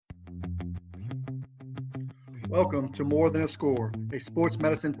Welcome to More Than a Score, a sports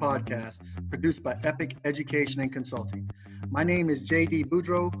medicine podcast produced by Epic Education and Consulting. My name is J.D.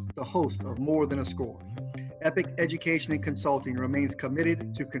 Boudreau, the host of More Than a Score. Epic Education and Consulting remains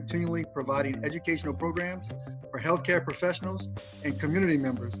committed to continually providing educational programs for healthcare professionals and community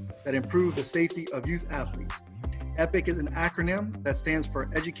members that improve the safety of youth athletes. EPIC is an acronym that stands for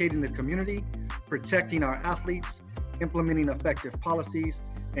Educating the Community, Protecting Our Athletes, Implementing Effective Policies,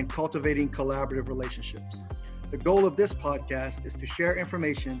 and Cultivating Collaborative Relationships. The goal of this podcast is to share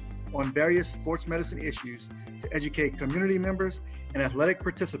information on various sports medicine issues to educate community members and athletic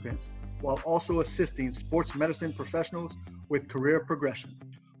participants while also assisting sports medicine professionals with career progression.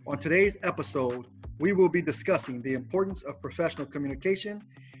 On today's episode, we will be discussing the importance of professional communication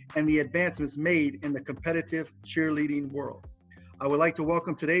and the advancements made in the competitive cheerleading world. I would like to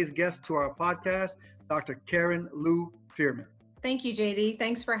welcome today's guest to our podcast, Dr. Karen Lou Fearman. Thank you, JD.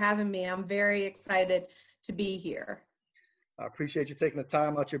 Thanks for having me. I'm very excited to be here. I appreciate you taking the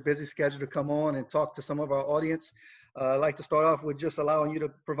time out your busy schedule to come on and talk to some of our audience. I'd like to start off with just allowing you to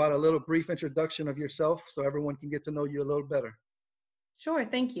provide a little brief introduction of yourself so everyone can get to know you a little better. Sure,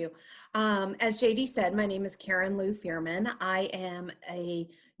 thank you. As JD said, my name is Karen Lou Fearman. I am a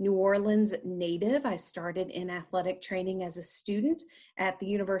New Orleans native. I started in athletic training as a student at the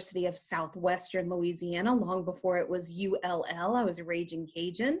University of Southwestern Louisiana long before it was ULL. I was a Raging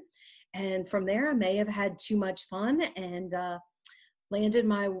Cajun. And from there, I may have had too much fun and landed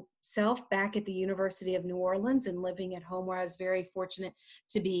myself back at the University of New Orleans and living at home, where I was very fortunate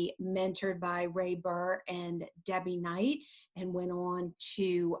to be mentored by Ray Burr and Debbie Knight, and went on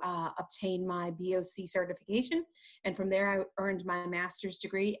to obtain my BOC certification. And from there, I earned my master's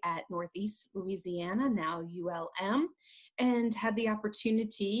degree at Northeast Louisiana, now ULM, and had the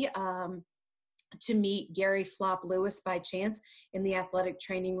opportunity to meet Gary Flop Lewis by chance in the athletic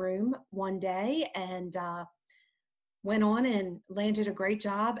training room one day, and went on and landed a great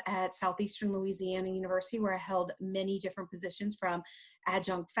job at Southeastern Louisiana University, where I held many different positions, from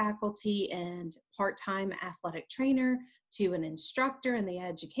adjunct faculty and part-time athletic trainer to an instructor in the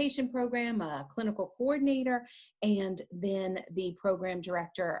education program, a clinical coordinator, and then the program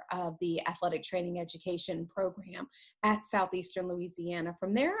director of the athletic training education program at Southeastern Louisiana.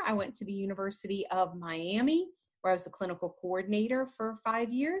 From there, I went to the University of Miami, where I was the clinical coordinator for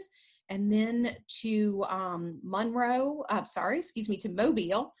 5 years, and then to to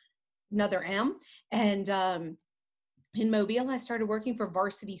Mobile, another M. And in Mobile, I started working for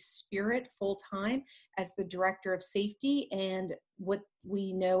Varsity Spirit full-time as the director of safety and what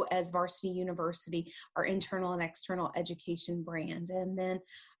we know as Varsity University, our internal and external education brand. And then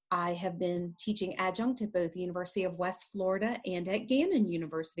I have been teaching adjunct at both the University of West Florida and at Gannon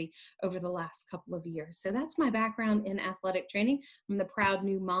University over the last couple of years. So that's my background in athletic training. I'm the proud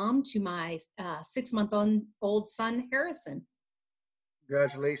new mom to my 6-month-old son, Harrison.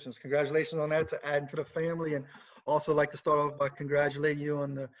 Congratulations on that, to add to the family. And also like to start off by congratulating you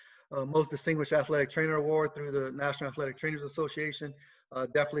on the Most Distinguished Athletic Trainer Award through the National Athletic Trainers Association.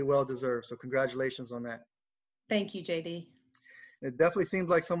 Definitely well deserved. So congratulations on that. Thank you, JD. It definitely seems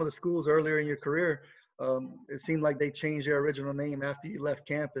like some of the schools earlier in your career, it seemed like they changed their original name after you left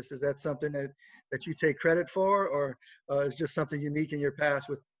campus. Is that something that you take credit for, or is just something unique in your past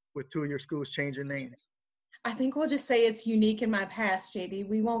with two of your schools changing names? I think we'll just say it's unique in my past, JD.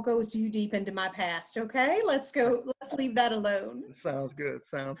 We won't go too deep into my past, okay? Let's leave that alone. Sounds good.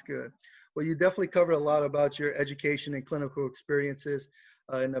 Well, you definitely covered a lot about your education and clinical experiences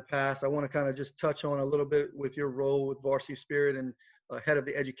in the past. I want to kind of just touch on a little bit with your role with Varsity Spirit and head of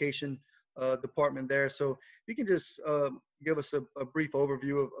the education department there. So you can just give us a brief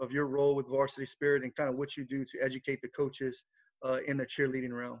overview of your role with Varsity Spirit and kind of what you do to educate the coaches in the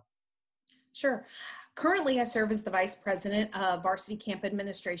cheerleading realm. Sure. Currently, I serve as the Vice President of Varsity Camp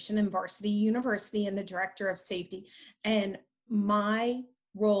Administration and Varsity University and the Director of Safety. And my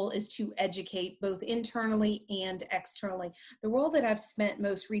role is to educate both internally and externally. The role that I've spent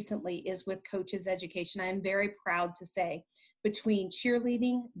most recently is with coaches education. I am very proud to say, between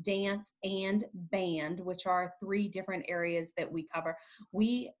cheerleading, dance, and band, which are 3 different areas that we cover,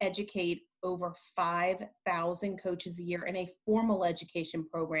 we educate over 5,000 coaches a year in a formal education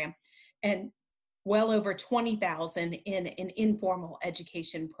program, and well over 20,000 in an informal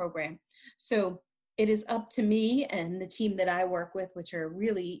education program. So it is up to me and the team that I work with, which are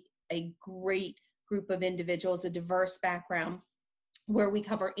really a great group of individuals, a diverse background, where we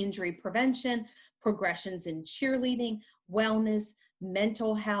cover injury prevention, progressions in cheerleading, wellness,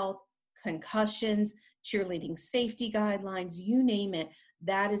 mental health, concussions, cheerleading safety guidelines, you name it.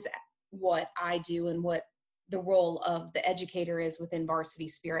 That is what I do and what the role of the educator is within Varsity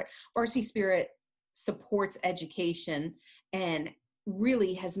Spirit. Varsity Spirit supports education and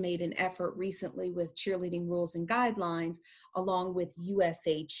really has made an effort recently with cheerleading rules and guidelines, along with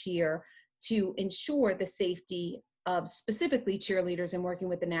USA Cheer, to ensure the safety of specifically cheerleaders and working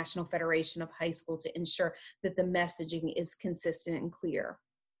with the National Federation of High School to ensure that the messaging is consistent and clear.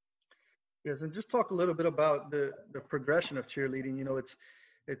 Yes, and just talk a little bit about the progression of cheerleading. You know,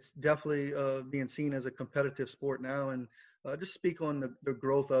 it's definitely being seen as a competitive sport now, and just speak on the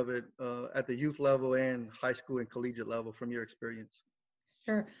growth of it at the youth level and high school and collegiate level from your experience.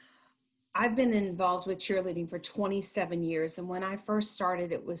 Sure. I've been involved with cheerleading for 27 years, and when I first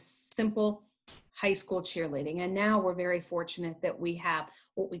started, it was simple high school cheerleading. And now we're very fortunate that we have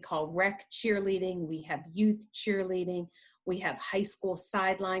what we call rec cheerleading, we have youth cheerleading, we have high school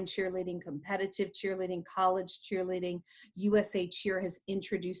sideline cheerleading, competitive cheerleading, college cheerleading. USA Cheer has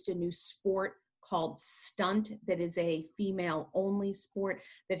introduced a new sport called Stunt that is a female-only sport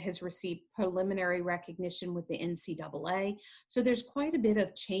that has received preliminary recognition with the NCAA. So there's quite a bit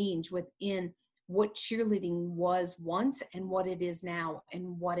of change within what cheerleading was once and what it is now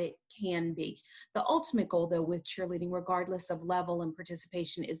and what it can be. The ultimate goal, though, with cheerleading, regardless of level and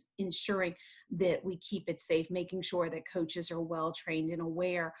participation, is ensuring that we keep it safe, making sure that coaches are well trained and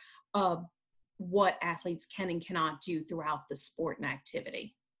aware of what athletes can and cannot do throughout the sport and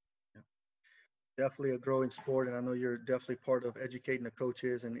activity. Definitely a growing sport, and I know you're definitely part of educating the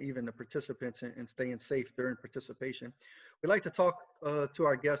coaches and even the participants and staying safe during participation. We like to talk to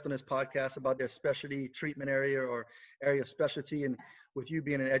our guests on this podcast about their specialty treatment area or area of specialty, and with you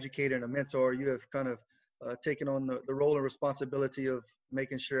being an educator and a mentor, you have kind of taken on the role and responsibility of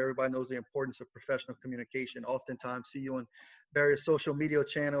making sure everybody knows the importance of professional communication. Oftentimes see you on various social media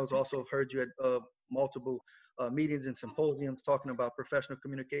channels, also heard you at multiple meetings and symposiums talking about professional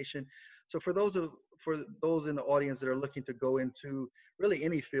communication. So for those in the audience that are looking to go into really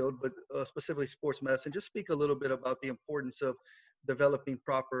any field, but specifically sports medicine, just speak a little bit about the importance of developing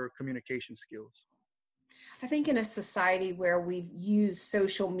proper communication skills. I think in a society where we've used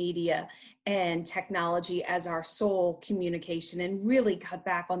social media and technology as our sole communication and really cut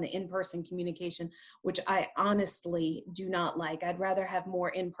back on the in-person communication, which I honestly do not like. I'd rather have more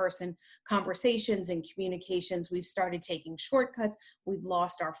in-person conversations and communications. We've started taking shortcuts. We've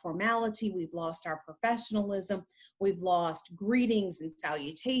lost our formality. We've lost our professionalism. We've lost greetings and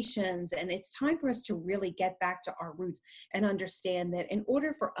salutations. And it's time for us to really get back to our roots and understand that in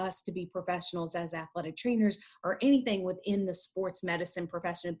order for us to be professionals as athletic trainers or anything within the sports medicine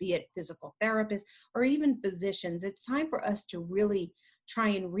profession, be it physical therapists or even physicians, it's time for us to really try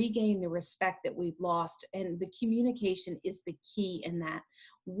and regain the respect that we've lost. And the communication is the key in that.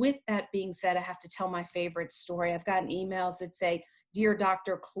 With that being said, I have to tell my favorite story. I've gotten emails that say, "Dear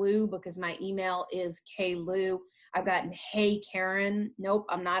Dr. Clue," because my email is KLou. I've gotten, "Hey Karen." Nope,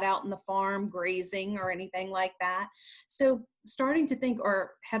 I'm not out in the farm grazing or anything like that. So starting to think,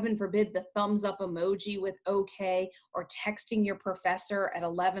 or heaven forbid, the thumbs up emoji with okay, or texting your professor at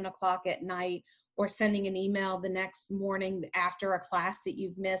 11 o'clock at night, or sending an email the next morning after a class that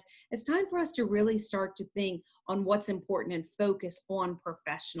you've missed. It's time for us to really start to think on what's important and focus on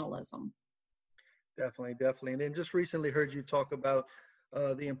professionalism. Definitely. And then just recently heard you talk about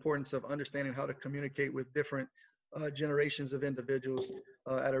the importance of understanding how to communicate with different generations of individuals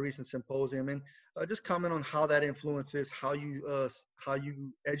at a recent symposium, and just comment on how that influences how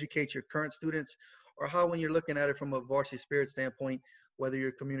you educate your current students, or how, when you're looking at it from a varsity spirit standpoint, whether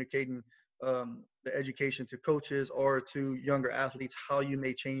you're communicating the education to coaches or to younger athletes, how you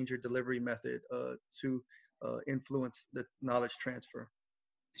may change your delivery method to influence the knowledge transfer.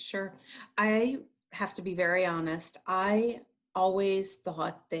 Sure. I have to be very honest. I always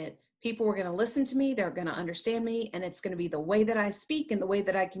thought that people were going to listen to me, they're going to understand me, and it's going to be the way that I speak and the way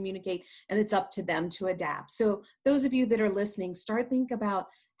that I communicate, and it's up to them to adapt. So those of you that are listening, start think about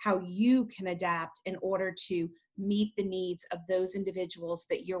how you can adapt in order to meet the needs of those individuals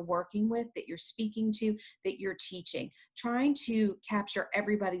that you're working with, that you're speaking to, that you're teaching. Trying to capture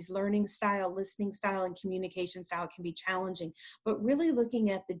everybody's learning style, listening style, and communication style can be challenging, but really looking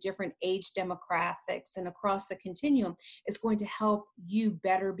at the different age demographics and across the continuum is going to help you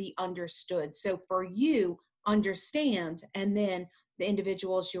better be understood. So for you, understand, and then the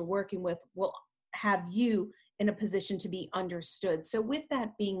individuals you're working with will have you in a position to be understood. So with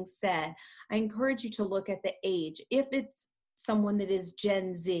that being said, I encourage you to look at the age. If it's someone that is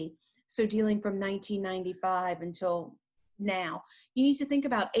Gen Z, so dealing from 1995 until now, you need to think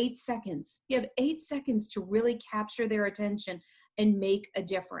about 8 seconds. You have 8 seconds to really capture their attention and make a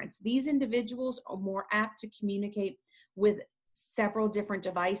difference. These individuals are more apt to communicate with several different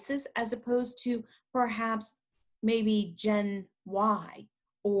devices as opposed to perhaps maybe Gen Y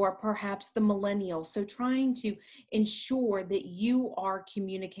or perhaps the millennials. So trying to ensure that you are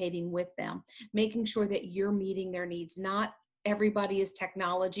communicating with them, making sure that you're meeting their needs. Not everybody is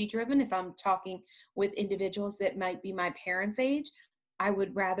technology driven. If I'm talking with individuals that might be my parents' age, I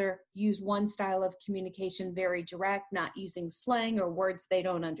would rather use one style of communication, very direct, not using slang or words they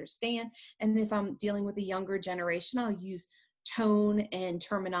don't understand. And if I'm dealing with a younger generation, I'll use tone and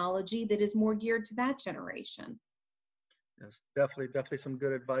terminology that is more geared to that generation. Yes, definitely some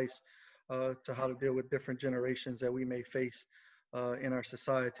good advice to how to deal with different generations that we may face in our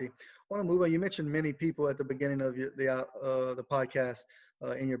society. I want to move on. You mentioned many people at the beginning of the podcast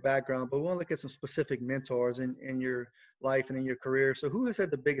in your background, but we want to look at some specific mentors in your life and in your career. So who has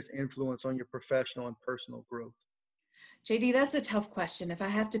had the biggest influence on your professional and personal growth? JD, that's a tough question. If I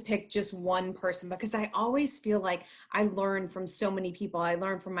have to pick just one person, because I always feel like I learn from so many people. I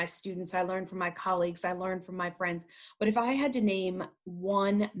learn from my students, I learn from my colleagues, I learn from my friends. But if I had to name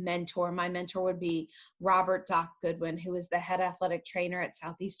one mentor, my mentor would be Robert Doc Goodwin, who is the head athletic trainer at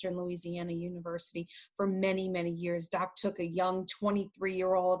Southeastern Louisiana University for many, many years. Doc took a young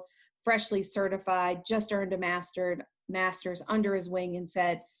 23-year-old, freshly certified, just earned a master's under his wing and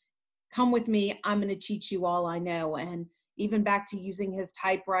said, "Come with me, I'm going to teach you all I know." And even back to using his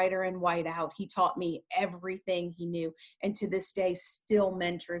typewriter and whiteout, he taught me everything he knew. And to this day, still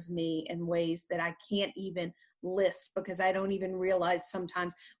mentors me in ways that I can't even list, because I don't even realize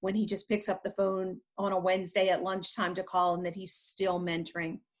sometimes when he just picks up the phone on a Wednesday at lunchtime to call, and that he's still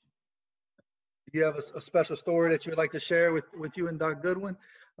mentoring. Do you have a special story that you would like to share with you and Doc Goodwin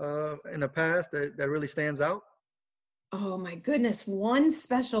in the past that really stands out? Oh my goodness, one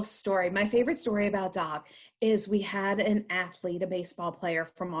special story. My favorite story about Doc is we had an athlete, a baseball player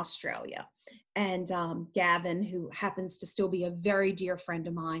from Australia, and Gavin, who happens to still be a very dear friend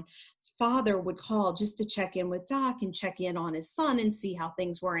of mine. His father would call just to check in with Doc and check in on his son and see how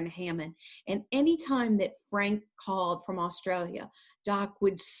things were in Hammond. And anytime that Frank called from Australia, Doc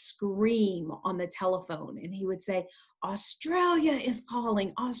would scream on the telephone and he would say, "Australia is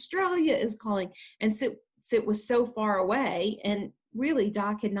calling, Australia is calling." And so it was so far away, and really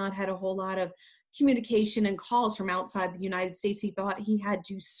Doc had not had a whole lot of communication and calls from outside the United States. He thought he had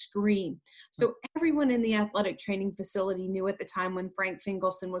to scream. So everyone in the athletic training facility knew at the time when Frank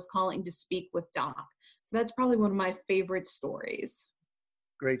Fingelson was calling to speak with Doc. So that's probably one of my favorite stories.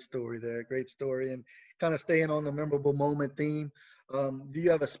 Great story there. Great story. And kind of staying on the memorable moment theme, do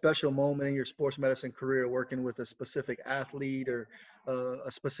you have a special moment in your sports medicine career working with a specific athlete or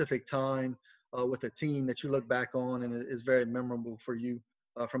a specific time with a team that you look back on and is very memorable for you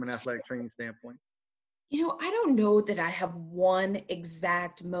from an athletic training standpoint? You know, I don't know that I have one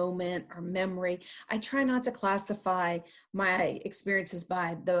exact moment or memory. I try not to classify my experiences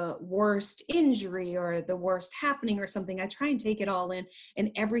by the worst injury or the worst happening or something. I try and take it all in,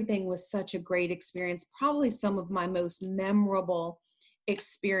 and everything was such a great experience. Probably some of my most memorable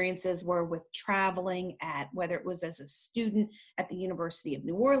experiences were with traveling at, whether it was as a student at the University of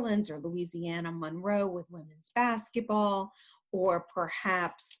New Orleans or Louisiana Monroe with women's basketball, or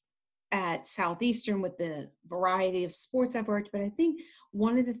perhaps at Southeastern with the variety of sports I've worked. But I think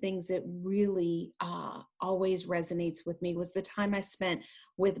one of the things that really always resonates with me was the time I spent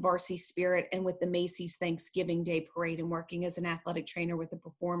with Varsity Spirit and with the Macy's Thanksgiving Day Parade, and working as an athletic trainer with the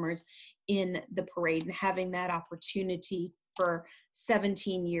performers in the parade, and having that opportunity for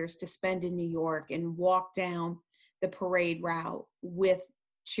 17 years to spend in New York and walk down the parade route with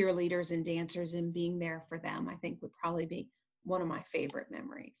cheerleaders and dancers and being there for them, I think would probably be one of my favorite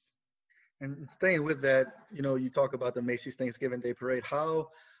memories. And staying with that, you talk about the Macy's Thanksgiving Day Parade. How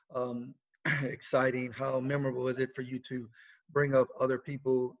exciting, how memorable is it for you to bring up other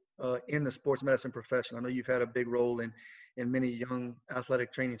people in the sports medicine profession? I know you've had a big role in many young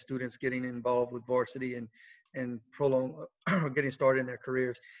athletic training students getting involved with varsity and prolong getting started in their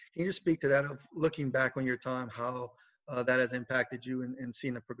careers. Can you just speak to that, of looking back on your time, how that has impacted you and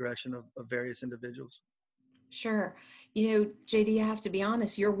seeing the progression of various individuals? Sure. You know, JD, I have to be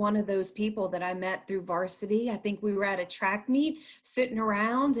honest, you're one of those people that I met through varsity. I think we were at a track meet sitting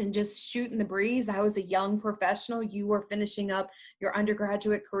around and just shooting the breeze. I was a young professional. You were finishing up your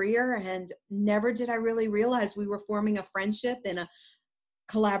undergraduate career, and never did I really realize we were forming a friendship and a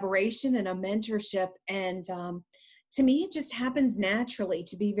collaboration and a mentorship. And to me, it just happens naturally,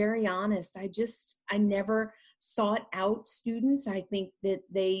 to be very honest. I never sought out students. I think that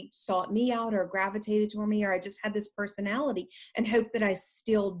they sought me out or gravitated toward me, or I just had this personality and hope that I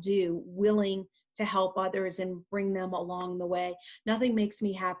still do, willing to help others and bring them along the way. Nothing makes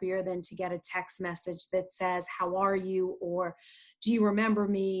me happier than to get a text message that says, "How are you?" or "Do you remember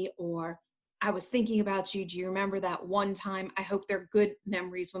me?" or I was thinking about you. Do you remember that one time? I hope they're good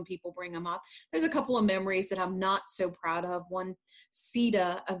memories when people bring them up. There's a couple of memories that I'm not so proud of. One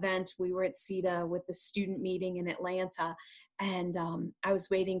CETA event, we were at CETA with the student meeting in Atlanta, and I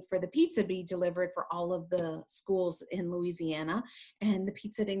was waiting for the pizza to be delivered for all of the schools in Louisiana, and the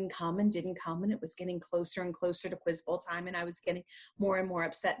pizza didn't come, and it was getting closer and closer to Quiz Bowl time, and I was getting more and more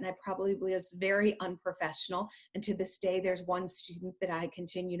upset, and I probably was very unprofessional. And to this day, there's one student that I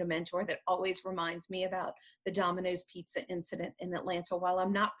continue to mentor that always reminds me about the Domino's pizza incident in Atlanta. While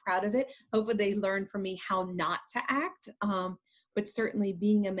I'm not proud of it, hopefully they learn from me how not to act. But certainly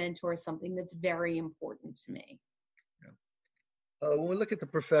being a mentor is something that's very important to me. When we look at the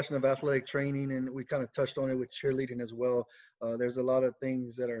profession of athletic training, and we kind of touched on it with cheerleading as well, there's a lot of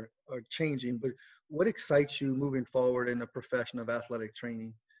things that are changing, but what excites you moving forward in the profession of athletic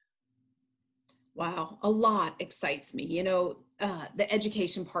training? Wow, a lot excites me. The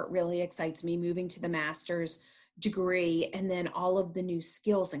education part really excites me, moving to the master's degree, and then all of the new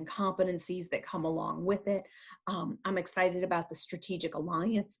skills and competencies that come along with it. I'm excited about the strategic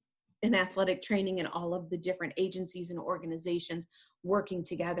alliance in athletic training and all of the different agencies and organizations working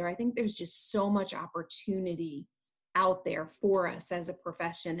together. I think there's just so much opportunity out there for us as a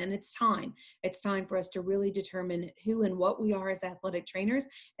profession, and it's time for us to really determine who and what we are as athletic trainers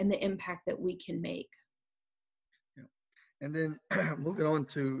and the impact that we can make. Yeah. And then moving on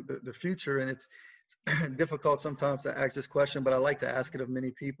to the future, and it's difficult sometimes to ask this question, but I like to ask it of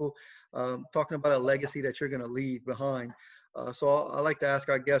many people, talking about a legacy that you're going to leave behind. So I like to ask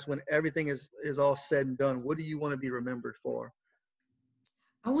our guests, when everything is all said and done, what do you want to be remembered for?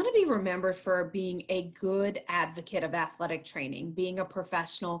 I want to be remembered for being a good advocate of athletic training, being a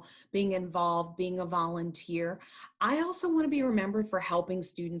professional, being involved, being a volunteer. I also want to be remembered for helping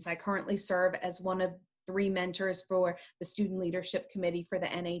students. I currently serve as one of 3 mentors for the Student Leadership Committee for the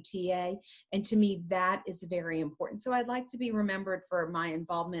NATA. And to me, that is very important. So I'd like to be remembered for my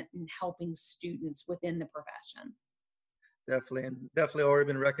involvement in helping students within the profession. Definitely, and definitely already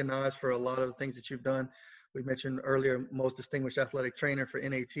been recognized for a lot of the things that you've done. We mentioned earlier, most distinguished athletic trainer for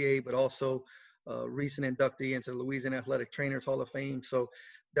NATA, but also recent inductee into the Louisiana Athletic Trainers Hall of Fame. So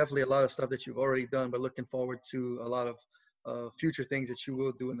definitely a lot of stuff that you've already done, but looking forward to a lot of future things that you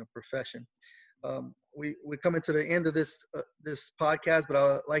will do in the profession. We come into the end of this podcast, but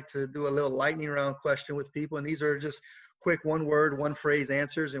I like to do a little lightning round question with people, and these are just quick one word, one phrase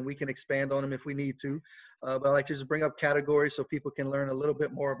answers, and we can expand on them if we need to. But I like to just bring up categories so people can learn a little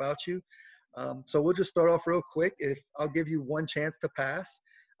bit more about you. So we'll just start off real quick. I'll give you one chance to pass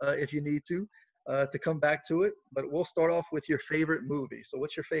if you need to come back to it. But we'll start off with your favorite movie. So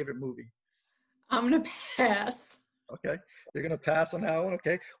what's your favorite movie? I'm going to pass. Okay. You're going to pass on that one.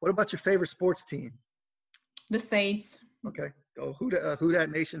 Okay. What about your favorite sports team? The Saints. Okay. Go Who Dat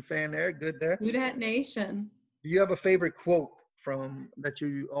Nation fan there. Good there. Who Dat Nation. Do you have a favorite quote that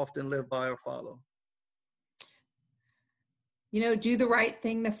you often live by or follow? Do the right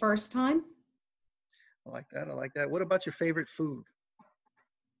thing the first time. I like that. What about your favorite food?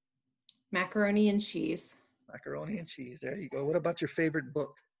 Macaroni and cheese. Macaroni and cheese. There you go. What about your favorite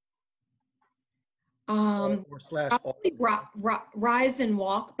book? Probably Rise and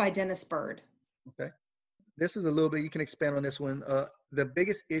Walk by Dennis Bird. Okay. This is a little bit, you can expand on this one. The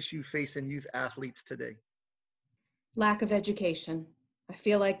biggest issue facing youth athletes today? Lack of education. I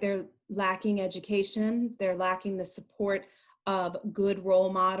feel like they're lacking education. They're lacking the support of good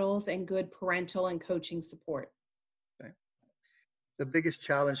role models and good parental and coaching support. Okay. The biggest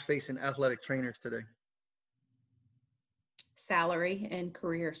challenge facing athletic trainers today? Salary and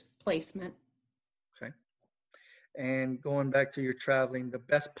career placement. Okay. And going back to your traveling, the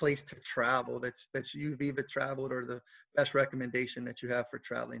best place to travel that you've either traveled, or the best recommendation that you have for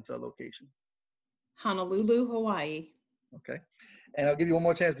traveling to a location? Honolulu, Hawaii. Okay. And I'll give you one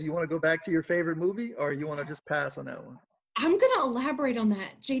more chance. Do you want to go back to your favorite movie, or you want to just pass on that one? I'm going to elaborate on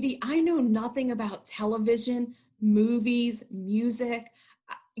that. JD, I know nothing about television, movies, music.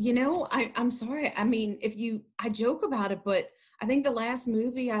 I'm sorry. I mean, I joke about it, but I think the last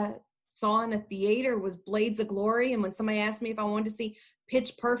movie I saw in a theater was Blades of Glory. And when somebody asked me if I wanted to see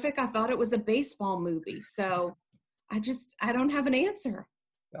Pitch Perfect, I thought it was a baseball movie. So I don't have an answer.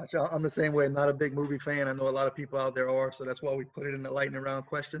 Gotcha. I'm the same way. I'm not a big movie fan. I know a lot of people out there are, so that's why we put it in the lightning round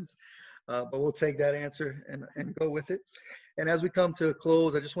questions. But we'll take that answer and go with it. And as we come to a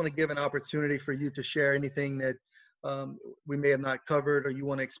close, I just want to give an opportunity for you to share anything that we may have not covered or you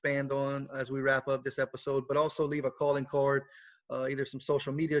want to expand on as we wrap up this episode, but also leave a calling card, either some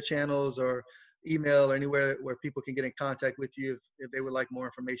social media channels or email or anywhere where people can get in contact with you if they would like more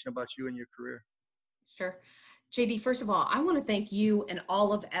information about you and your career. Sure. JD, first of all, I want to thank you and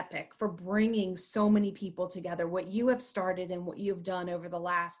all of EPIC for bringing so many people together. What you have started and what you've done over the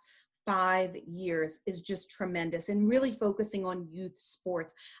last 5 years is just tremendous, and really focusing on youth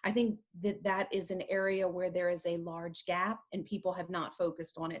sports. I think that is an area where there is a large gap and people have not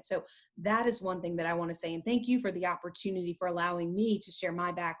focused on it. So that is one thing that I want to say. And thank you for the opportunity for allowing me to share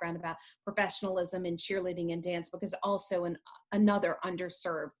my background about professionalism in cheerleading and dance, because also another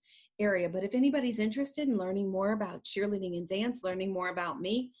underserved area. But if anybody's interested in learning more about cheerleading and dance, learning more about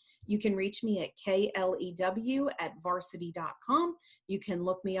me, you can reach me at klew@varsity.com. You can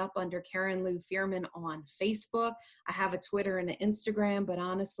look me up under Karen Lou Fearman on Facebook. I have a Twitter and an Instagram, but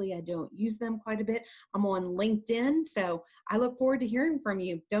honestly, I don't use them quite a bit. I'm on LinkedIn, so I look forward to hearing from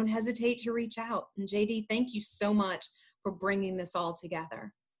you. Don't hesitate to reach out. And JD, thank you so much for bringing this all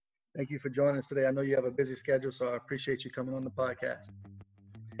together. Thank you for joining us today. I know you have a busy schedule, so I appreciate you coming on the podcast.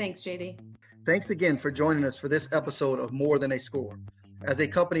 Thanks, JD. Thanks again for joining us for this episode of More Than a Score. As a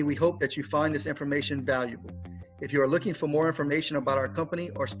company, we hope that you find this information valuable. If you are looking for more information about our company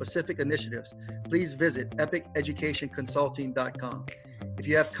or specific initiatives, please visit epiceducationconsulting.com. If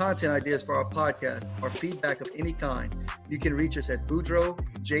you have content ideas for our podcast or feedback of any kind, you can reach us at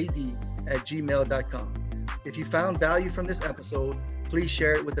boudreaujd@gmail.com. If you found value from this episode, please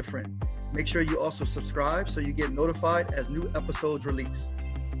share it with a friend. Make sure you also subscribe so you get notified as new episodes release.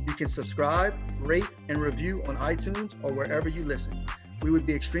 You can subscribe, rate, and review on iTunes or wherever you listen. We would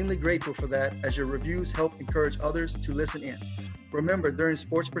be extremely grateful for that, as your reviews help encourage others to listen in. Remember, during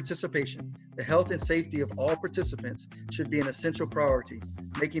sports participation, the health and safety of all participants should be an essential priority,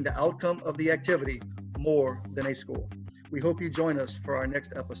 making the outcome of the activity more than a score. We hope you join us for our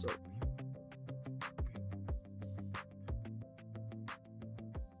next episode.